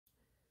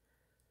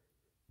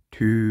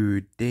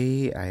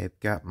Today I have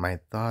got my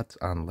thoughts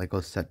on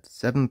LEGO set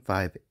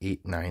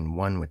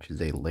 75891, which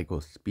is a LEGO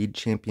Speed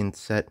Champion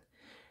set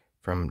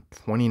from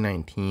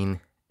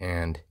 2019,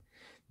 and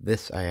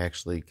this I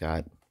actually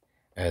got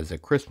as a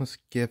Christmas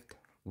gift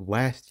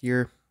last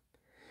year,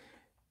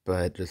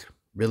 but just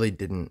really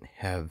didn't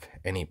have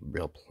any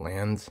real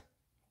plans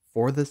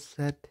for this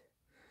set,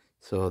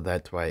 so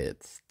that's why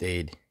it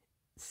stayed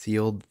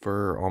sealed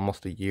for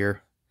almost a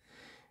year.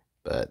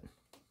 But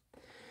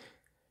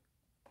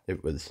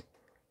it was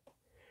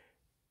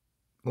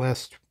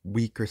last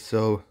week or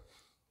so,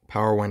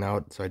 power went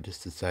out, so I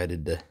just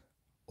decided to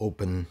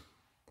open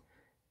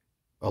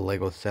a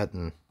LEGO set,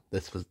 and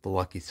this was the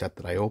lucky set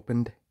that I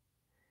opened.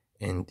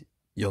 And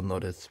you'll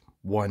notice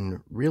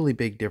one really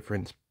big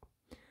difference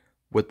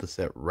with the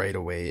set right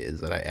away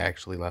is that I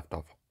actually left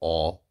off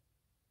all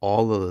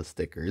of the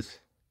stickers.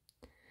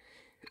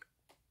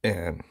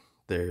 And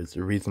there's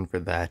a reason for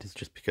that. It's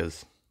just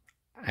because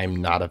I'm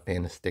not a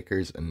fan of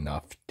stickers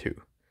enough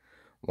to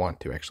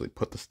want to actually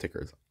put the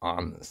stickers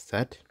on the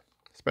set,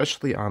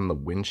 especially on the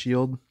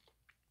windshield.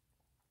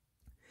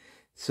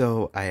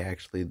 So I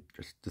actually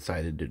just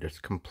decided to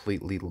just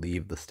completely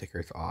leave the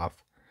stickers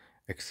off,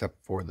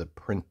 except for the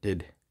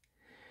printed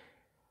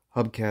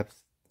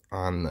hubcaps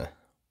on the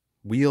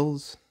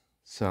wheels.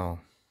 So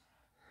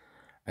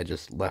I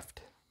just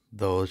left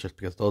those just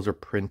because those are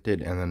printed,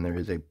 and then there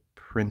is a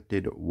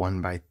printed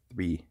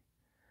 1x3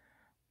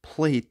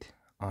 plate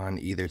on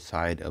either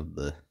side of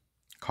the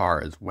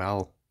car as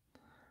well,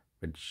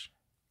 which,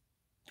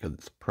 because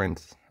it's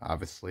prints,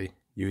 obviously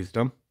used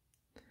them.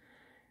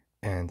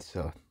 And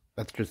so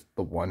that's just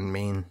the one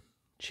main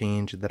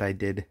change that I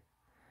did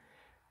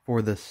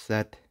for this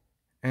set.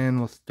 And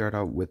we'll start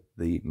out with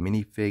the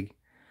minifig,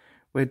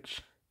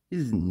 which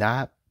is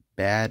not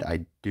bad.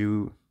 I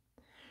do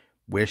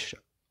wish,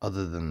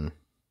 other than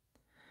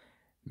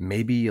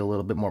maybe a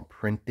little bit more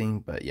printing,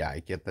 but yeah,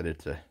 I get that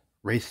it's a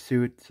race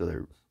suit, so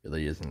there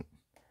really isn't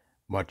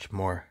much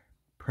more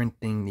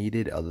printing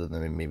needed other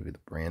than maybe the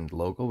brand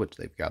logo, which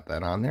they've got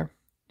that on there.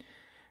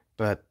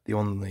 But the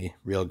only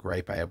real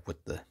gripe I have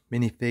with the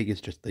minifig is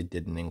just they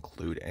didn't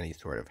include any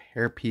sort of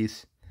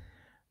hairpiece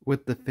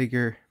with the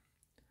figure.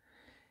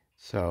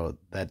 So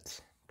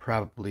that's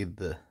probably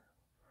the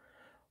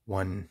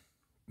one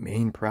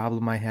main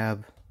problem I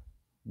have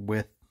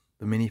with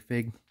the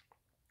minifig.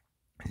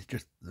 It's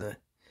just the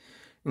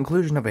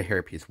inclusion of a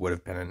hairpiece would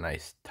have been a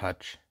nice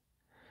touch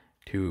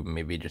to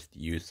maybe just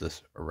use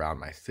this around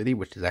my city,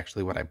 which is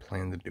actually what I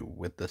plan to do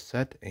with the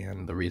set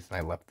and the reason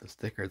I left the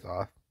stickers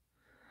off.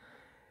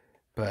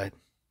 But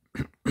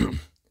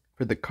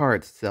for the car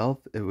itself,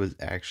 it was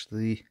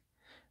actually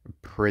a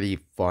pretty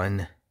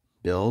fun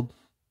build,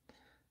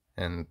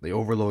 and the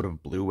overload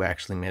of blue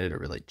actually made it a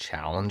really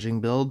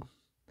challenging build.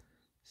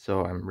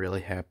 So I'm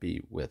really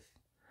happy with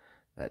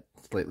that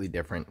slightly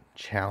different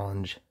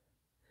challenge,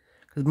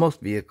 because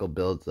most vehicle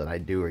builds that I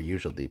do are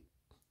usually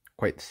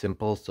quite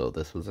simple, so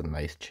this was a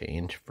nice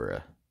change for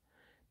a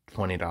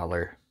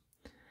 $20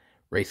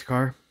 race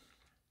car.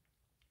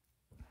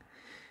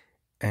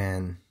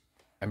 And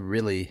I'm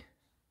really,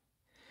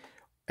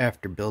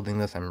 after building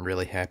this, I'm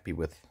really happy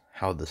with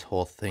how this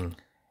whole thing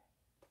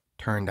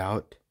turned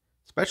out,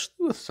 especially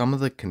with some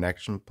of the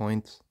connection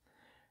points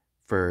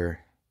for,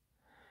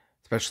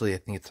 especially I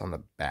think it's on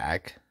the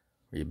back,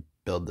 where you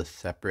build the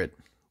separate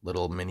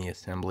little mini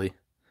assembly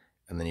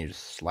and then you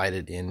just slide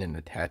it in and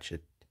attach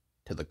it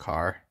to the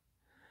car.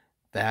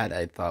 That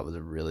I thought was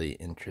a really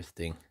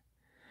interesting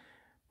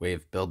way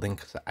of building,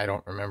 because I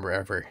don't remember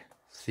ever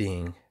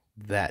seeing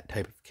that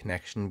type of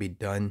connection be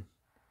done.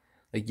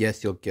 Like,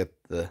 yes, you'll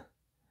get the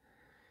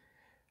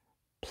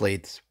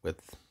plates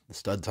with the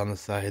studs on the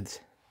sides.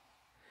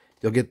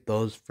 You'll get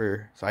those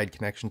for side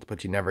connections,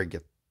 but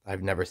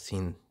I've never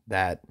seen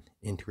that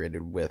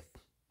integrated with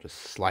just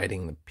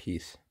sliding the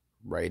piece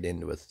right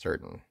into a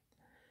certain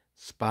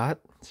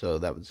spot. So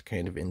that was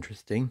kind of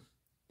interesting.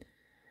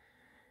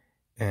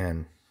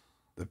 And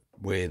the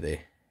way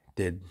they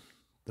did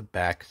the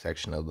back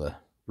section of the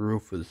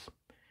roof was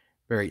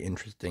very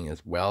interesting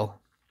as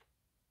well.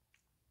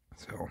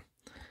 So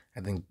I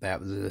think that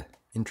was an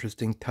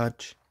interesting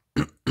touch.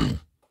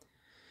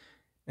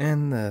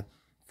 And the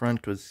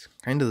front was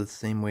kind of the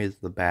same way as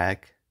the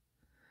back,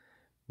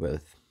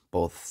 with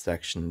both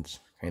sections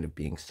kind of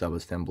being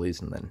sub-assemblies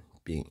and then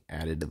being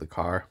added to the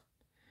car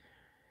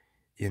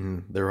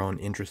in their own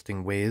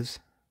interesting ways.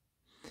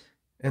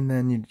 And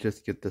then you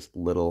just get this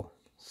little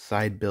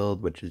side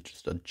build, which is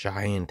just a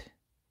giant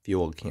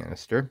fuel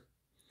canister.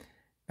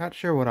 Not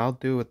sure what I'll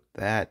do with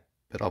that,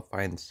 but I'll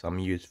find some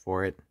use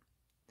for it.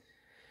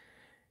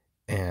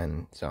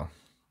 And so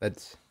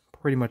that's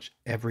pretty much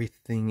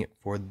everything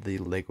for the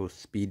LEGO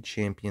Speed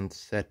Champion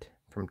set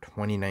from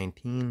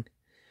 2019.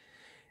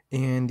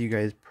 And you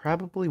guys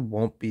probably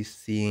won't be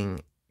seeing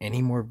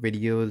any more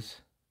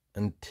videos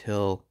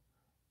until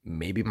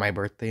maybe my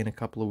birthday in a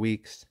couple of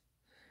weeks,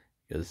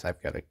 because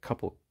I've got a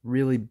couple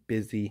really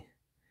busy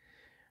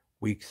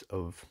weeks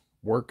of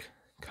work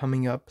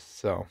coming up.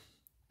 So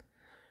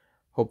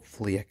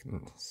hopefully I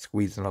can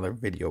squeeze another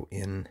video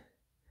in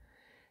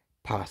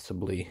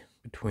possibly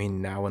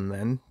between now and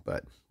then,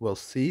 but we'll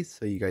see.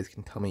 So you guys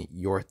can tell me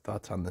your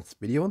thoughts on this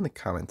video in the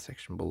comment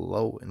section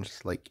below, and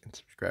just like and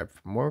subscribe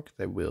for more, because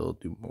I will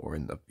do more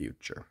in the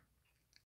future.